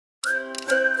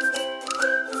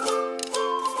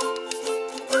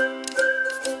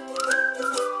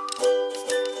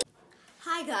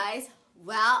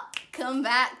welcome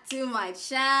back to my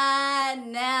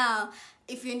channel.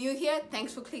 If you're new here,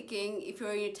 thanks for clicking. If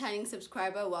you're a returning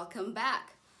subscriber, welcome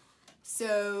back.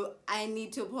 So I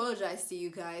need to apologize to you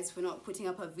guys for not putting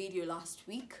up a video last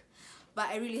week, but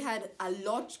I really had a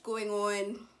lot going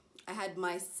on. I had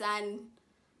my son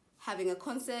having a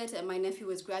concert and my nephew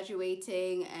was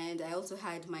graduating, and I also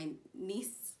had my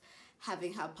niece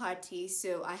having her party,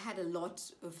 so I had a lot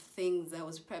of things I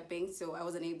was prepping, so I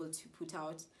wasn't able to put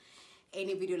out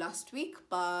any video last week,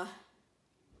 but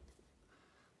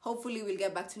hopefully we'll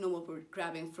get back to normal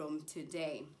grabbing from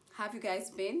today. How have you guys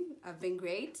been? I've been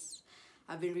great.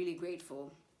 I've been really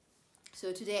grateful.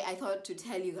 So today I thought to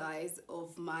tell you guys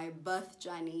of my birth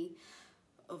journey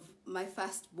of my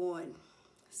firstborn.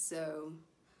 So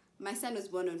my son was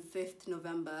born on 5th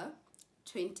November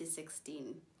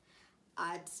 2016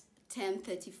 at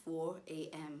 10:34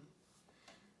 a.m.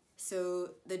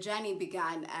 So the journey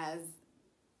began as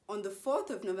on the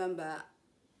 4th of November,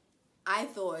 I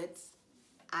thought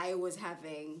I was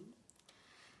having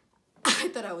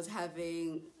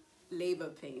labor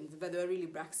pains, but they were really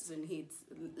Braxton Hicks.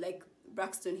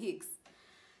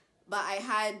 But I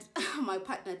had my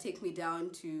partner take me down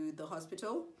to the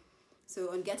hospital.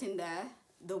 So on getting there,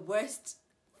 the worst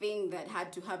thing that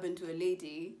had to happen to a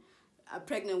lady, a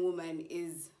pregnant woman,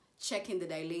 is checking the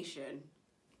dilation.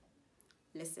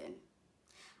 Listen,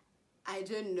 I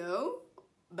don't know,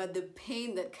 but the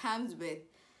pain that comes with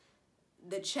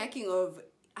the checking of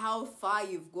how far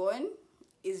you've gone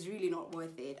is really not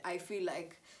worth it. I feel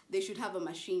like they should have a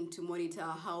machine to monitor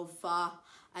how far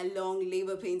along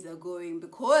labor pains are going,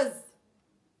 because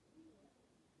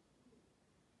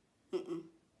and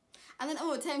then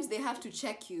all the times they have to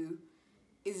check you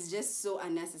is just so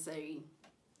unnecessary.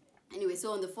 Anyway,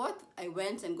 so on the 4th, I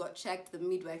went and got checked. The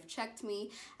midwife checked me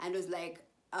and was like,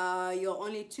 you're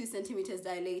only 2 centimeters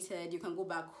dilated. You can go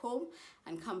back home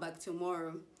and come back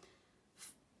tomorrow.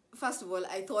 First of all,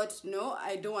 I thought, no,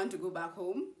 I don't want to go back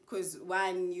home, because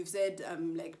one, you've said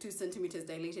like 2 centimeters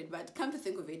dilated, but come to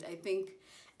think of it, I think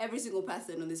every single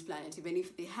person on this planet, even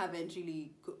if they haven't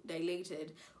really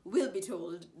dilated, will be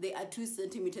told they are 2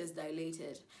 centimeters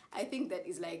dilated. I think that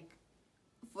is like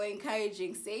for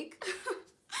encouraging sake,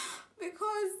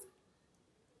 because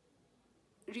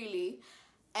really,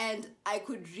 and I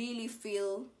could really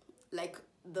feel like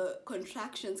the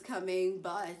contractions coming,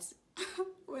 but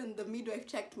when the midwife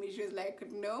checked me, she was like,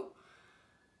 no,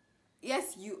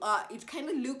 yes, you are, it kind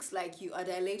of looks like you are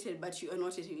dilated, but you are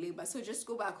not yet in labor, so just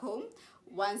go back home.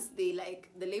 Once the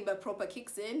labor proper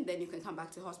kicks in, then you can come back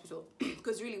to hospital,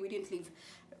 because really we didn't live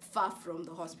far from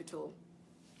the hospital.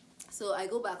 So I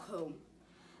go back home.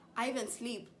 I even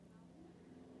sleep.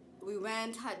 We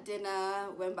went, had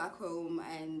dinner, went back home,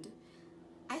 and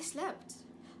I slept.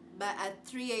 But at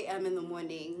 3 a.m. in the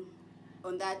morning,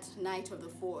 on that night of the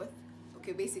 4th,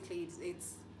 okay, basically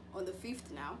it's on the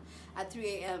 5th now, at 3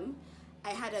 a.m.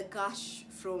 I had a gush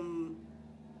from,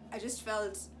 I just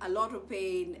felt a lot of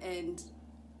pain, and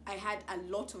I had a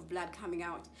lot of blood coming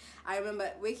out. I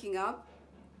remember waking up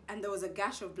and there was a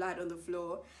gush of blood on the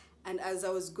floor, and as I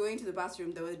was going to the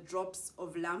bathroom, there were drops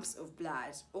of lumps of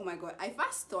blood. Oh my God, I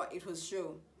first thought it was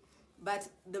show, but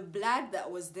the blood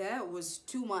that was there was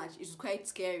too much. It was quite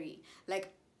scary.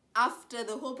 Like, after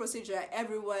the whole procedure,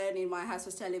 everyone in my house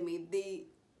was telling me they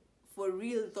for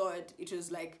real thought it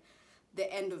was like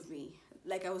the end of me,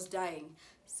 like I was dying.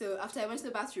 So after I went to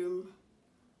the bathroom,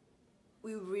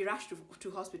 we rushed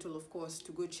to hospital, of course,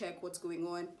 to go check what's going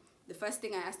on. The first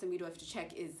thing I asked the midwife to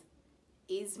check is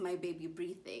my baby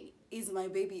breathing? Is my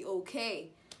baby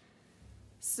okay?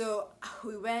 So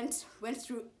we went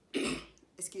through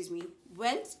excuse me,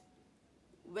 went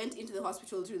into the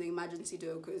hospital through the emergency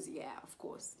door, because yeah, of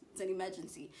course, it's an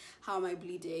emergency. How am I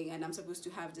bleeding? And I'm supposed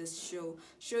to have this show.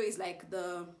 Show is like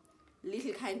the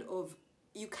little kind of,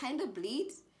 you kind of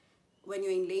bleed when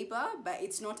you're in labor, but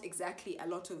it's not exactly a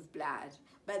lot of blood.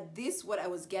 But this, what I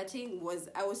was getting was,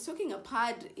 I was soaking a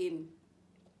pad in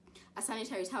a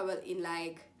sanitary towel in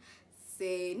like,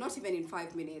 say, not even in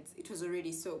 5 minutes, it was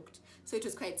already soaked. So it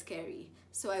was quite scary.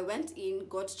 So I went in,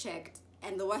 got checked,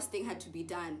 and the worst thing had to be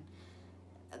done.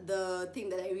 The thing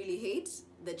that I really hate,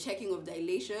 the checking of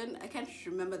dilation, I can't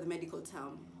remember the medical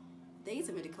term. There is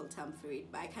a medical term for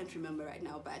it, but I can't remember right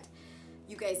now, but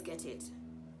you guys get it.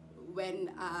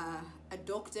 When a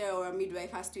doctor or a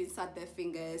midwife has to insert their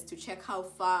fingers to check how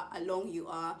far along you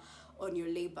are on your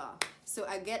labor. So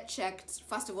I get checked.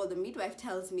 First of all, the midwife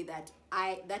tells me that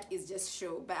that is just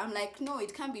show, but I'm like, no,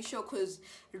 it can't be show, because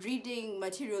reading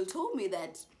material told me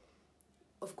that,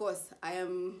 of course, I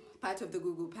am part of the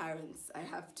Google parents. I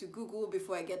have to Google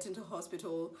before I get into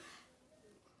hospital.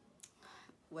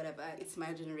 whatever, it's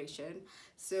my generation.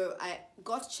 So I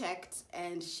got checked,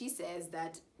 and she says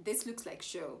that this looks like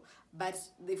show, but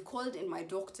they've called in my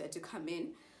doctor to come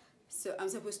in. So I'm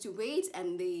supposed to wait,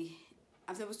 and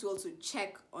I'm supposed to also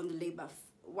check on the labor.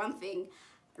 One thing,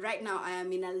 right now I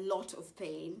am in a lot of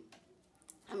pain.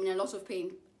 I'm in a lot of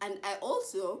pain, and I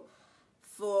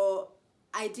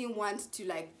didn't want to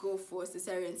like go for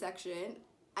cesarean section.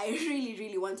 I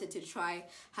really wanted to try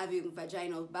having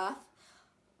vaginal birth,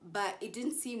 but it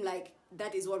didn't seem like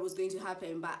that is what was going to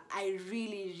happen. But I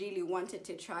really wanted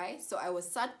to try, so I was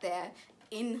sat there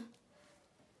in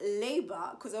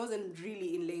labor, because I wasn't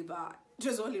really in labor. It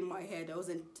was all in my head. I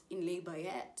wasn't in labor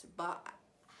yet, but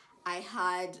I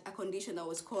had a condition that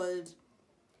was called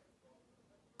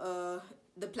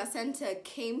the placenta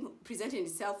presenting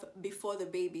itself before the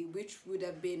baby, which would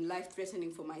have been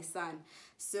life-threatening for my son.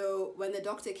 So when the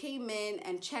doctor came in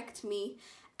and checked me,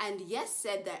 and yes,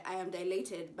 said that I am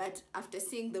dilated, but after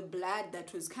seeing the blood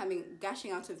that was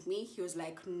gushing out of me, he was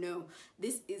like, no,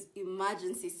 this is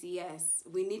emergency CS.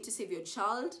 We need to save your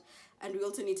child, and we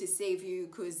also need to save you,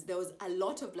 because there was a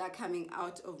lot of blood coming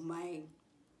out of my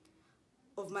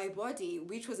body,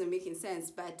 which wasn't making sense.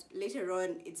 But later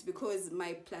on, it's because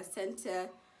my placenta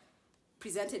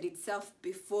presented itself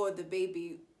before the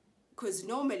baby, because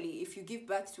normally if you give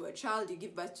birth to a child, you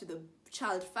give birth to the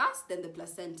child first, then the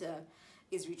placenta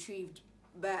is retrieved.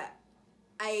 But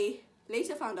I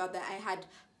later found out that I had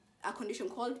a condition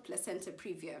called placenta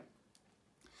previa,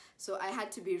 so I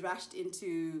had to be rushed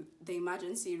into the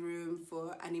emergency room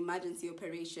for an emergency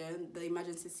operation, the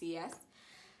emergency CS,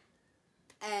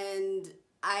 and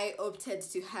I opted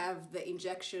to have the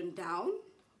injection down,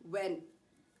 when,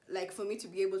 like, for me to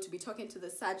be able to be talking to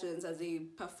the surgeons as they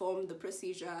perform the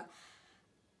procedure,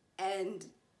 and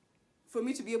for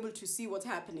me to be able to see what's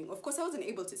happening. Of course, I wasn't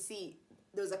able to see.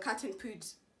 There was a curtain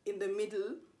put in the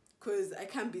middle, because I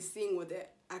can't be seeing what they're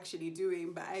actually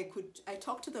doing, but I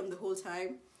talked to them the whole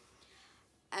time,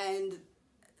 and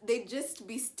they'd just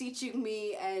be stitching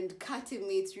me and cutting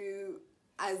me through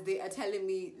as they are telling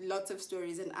me lots of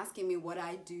stories and asking me what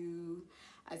I do.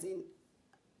 As in,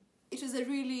 it was a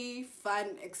really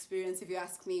fun experience, if you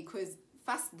ask me, because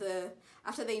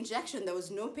after the injection, there was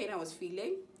no pain I was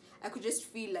feeling. I could just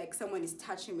feel like someone is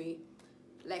touching me,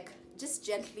 like just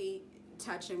gently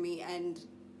touching me. And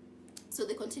so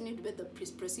they continued with the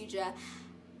procedure,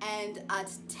 and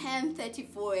at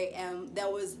 10:34 a.m.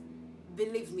 there was,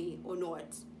 believe me or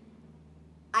not,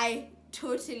 I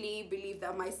totally believe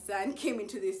that my son came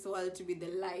into this world to be the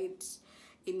light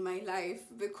in my life,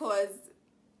 because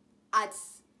at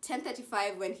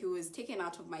 10:35, when he was taken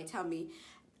out of my tummy,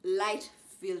 light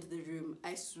filled the room.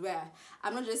 I swear.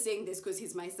 I'm not just saying this because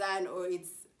he's my son, or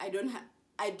I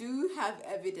do have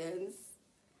evidence,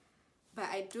 but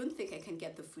I don't think I can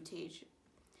get the footage.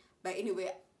 But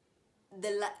anyway,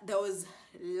 there was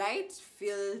light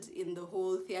filled in the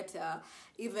whole theater.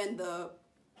 Even the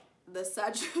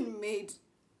surgeon made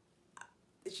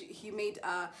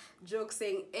a joke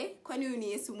saying, kwani huyu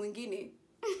ni Yesu mwingine?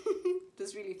 It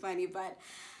was really funny. But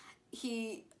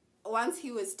once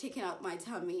he was taking out my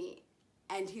tummy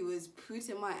and he was put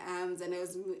in my arms, and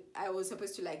I was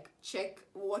supposed to like check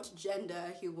what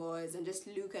gender he was and just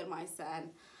look at my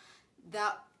son.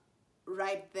 That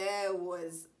right there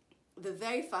was the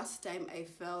very first time I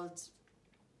felt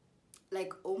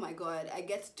like, oh my God, I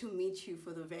get to meet you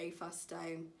for the very first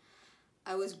time.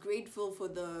 I was grateful for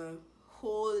the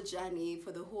whole journey,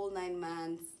 for the whole 9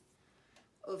 months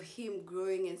of him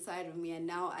growing inside of me, and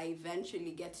now I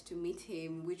eventually get to meet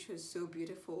him, which was so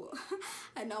beautiful.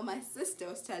 And now my sister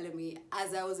was telling me,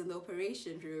 as I was in the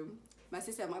operation room, my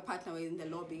sister and my partner were in the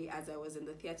lobby as I was in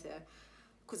the theater,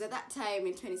 because at that time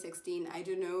in 2016, I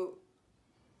don't know,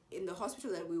 in the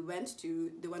hospital that we went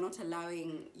to, they were not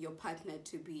allowing your partner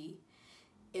to be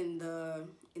in the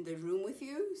room with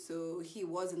you, so he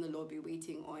was in the lobby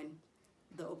waiting on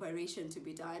the operation to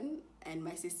be done, and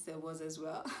my sister was as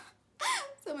well.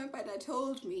 So my partner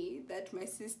told me that my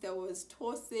sister was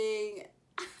tossing,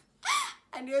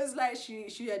 and it was like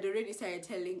she had already started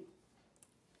telling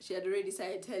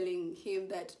him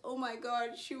that, oh my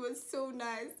God, she was so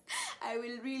nice, I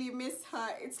will really miss her,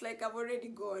 it's like I've already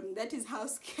gone. That is how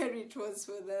scary it was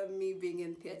for them, me being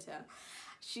in theater.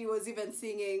 She was even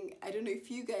singing, I don't know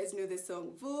if you guys know the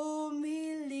song,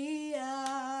 Vumilia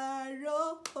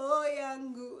Roho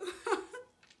Yangu.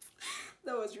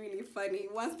 That was really funny.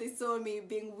 Once they saw me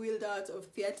being wheeled out of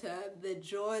theater, the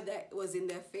joy that was in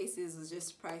their faces was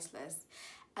just priceless.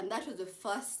 And that was the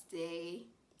first day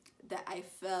that I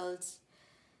felt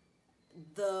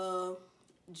the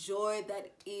joy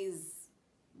that is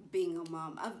being a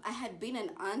mom. I had been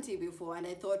an auntie before, and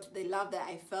I thought the love that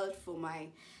I felt for my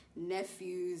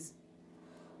nephews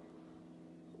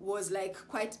was like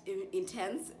quite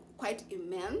intense, quite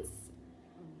immense.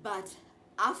 But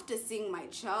after seeing my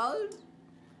child,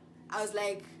 I was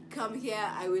like, come here,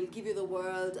 I will give you the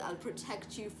world, I'll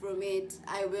protect you from it,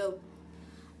 I will,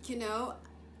 you know.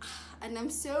 And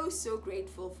I'm so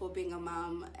grateful for being a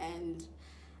mom, and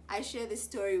I share this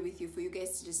story with you for you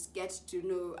guys to just get to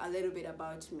know a little bit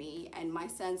about me. And my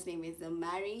son's name is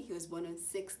Mari. He was born on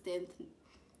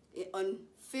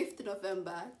 5th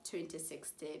November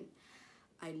 2016.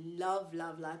 I love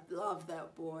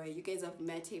that boy. You guys have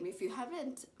met him. If you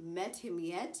haven't met him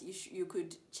yet, you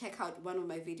could check out one of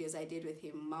my videos I did with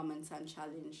him, Mom+Son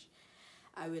Challenge.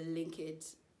 I will link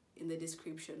it in the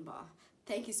description bar.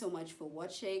 Thank you so much for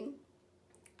watching.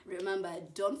 Remember,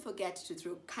 don't forget to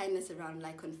throw kindness around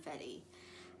like confetti.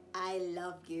 I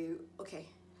love you. Okay,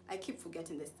 I keep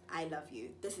forgetting this. I love you.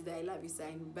 This is the I love you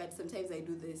sign, but sometimes I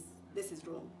do this. This is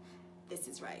wrong. This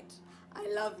is right. I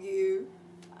love you.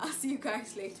 I'll see you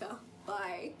guys later.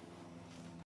 Bye.